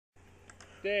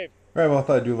Dave. Alright, well, I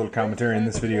thought I'd do a little commentary in Find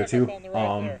this the video truck up too. on the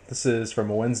right there. This is from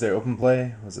a Wednesday open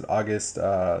play. Was it August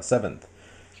 7th?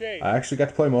 Chase. I actually got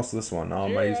to play most of this one. I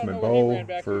Jerry, I used don't my know what he ran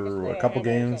bow back to. He must have for a run out of couple ammo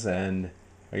or games, something. and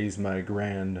I used my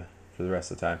grand for the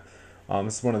rest of the time.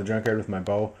 This is one of the junkyard with my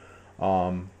bow.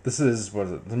 This is, what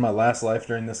is it? This is my last life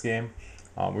during this game.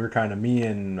 We were kind of, me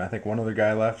and I think one other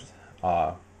guy left.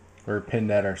 We were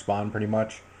pinned at our spawn pretty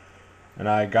much. And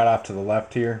I got off to the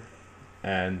left here,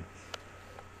 and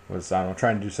was, I don't know,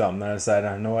 trying to do something. Then I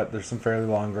decided, you know what, there's some fairly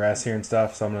long grass here and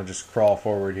stuff, so I'm going to just crawl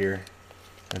forward here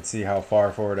and see how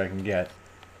far forward I can get,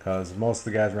 because most of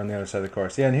the guys are on the other side of the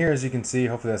course. Yeah, and here, as you can see,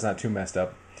 hopefully that's not too messed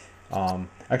up.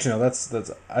 Actually, no,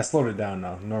 that's I slowed it down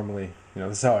now. Normally,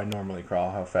 this is how I normally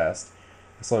crawl, how fast.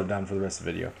 I slowed it down for the rest of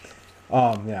the video.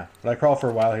 Yeah, but I crawl for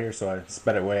a while here, so I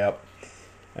sped it way up,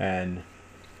 and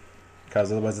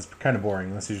because otherwise it's kind of boring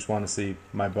unless you just want to see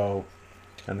my bow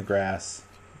and the grass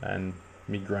and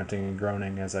me grunting and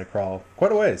groaning as I crawl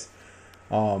quite a ways.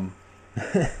 I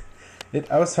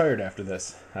was tired after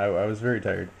this. I was very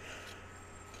tired,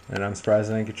 and I'm surprised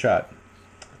I didn't get shot.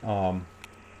 But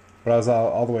I was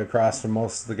all the way across from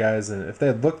most of the guys, and if they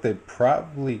had looked, they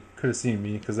probably could have seen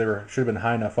me because should have been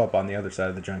high enough up on the other side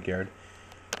of the junkyard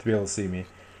to be able to see me.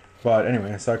 But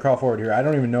anyway, so I crawl forward here. I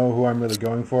don't even know who I'm really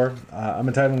going for. I'm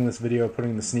entitling this video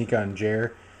putting the sneak on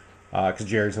Jer, because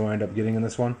Jer's who I end up getting in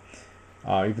this one.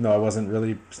 Even though I wasn't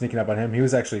really sneaking up on him. He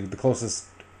was actually the closest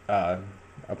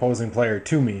opposing player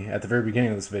to me at the very beginning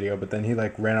of this video, but then he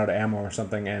ran out of ammo or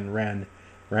something and ran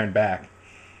back.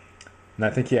 And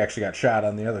I think he actually got shot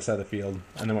on the other side of the field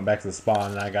and then went back to the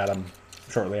spawn, and I got him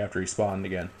shortly after he spawned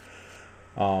again.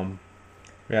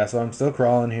 Yeah, so I'm still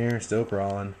crawling here, still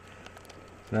crawling.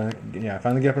 Yeah, I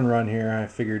finally get up and run here. I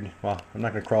figured, well, I'm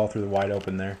not going to crawl through the wide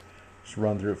open there. Just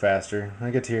run through it faster. I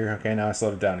get to here. Okay, now I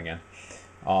slowed it down again.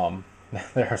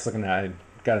 There I was looking at, I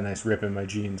got a nice rip in my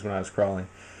jeans when I was crawling.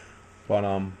 But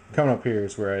coming up here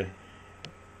is where I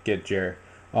get Jer.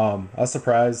 I was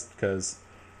surprised because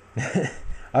I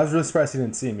was really surprised he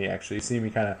didn't see me, actually. He see me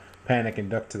kind of panic and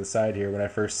duck to the side here when I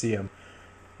first see him.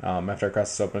 After I cross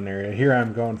this open area. Here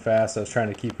I'm going fast. I was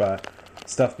trying to keep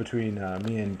stuff between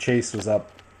me and Chase was up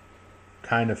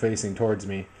kind of facing towards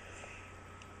me.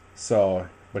 So,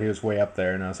 but he was way up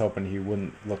there, and I was hoping he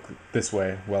wouldn't look this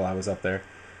way while I was up there.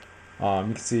 You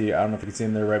can see, I don't know if you can see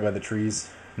him there right by the trees.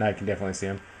 Now you can definitely see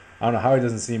him. I don't know how he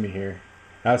doesn't see me here.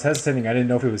 I was hesitating. I didn't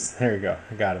know if he was, there you go.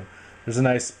 I got him. There's a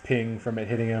nice ping from it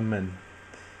hitting him, and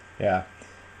yeah.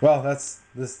 Well, that's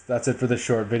it for this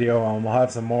short video. We'll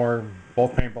have some more,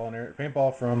 both paintball and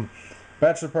paintball from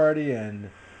Bachelor Party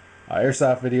and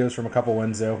Airsoft videos from a couple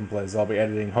Wednesday open plays. I'll be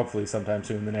editing hopefully sometime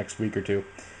soon, the next week or two.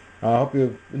 I hope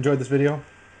you enjoyed this video,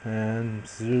 and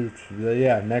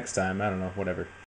yeah, next time, I don't know, whatever.